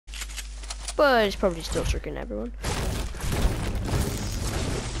but it's probably still tricking everyone.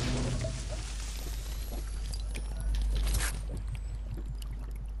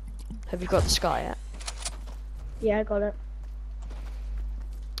 Have you got the sky yet? Yeah, I got it.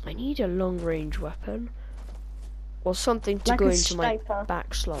 I need a long-range weapon. Or something to Like go a into my sniper.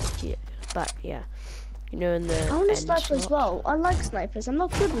 back slot. Yeah, back, yeah. You know, in the I want a end sniper as slot. well. I like snipers. I'm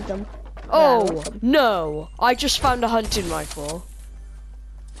not good with them. Oh, no. I just found a hunting rifle.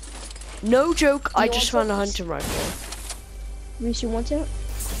 No joke, I just found a hunting rifle. Reese, you want it?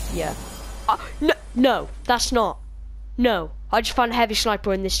 Yeah. No, that's not. No, I just found a heavy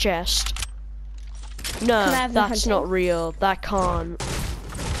sniper in this chest. No, that's not real. That can't.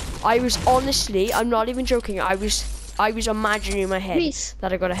 I was honestly, I'm not even joking. I was imagining in my head Reese,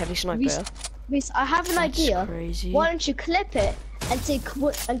 that I got a heavy sniper. Reese, I have an idea. Crazy. Why don't you clip it and say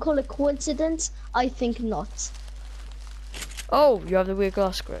call it coincidence? I think not. Oh, you have the weird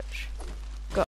glass glitch.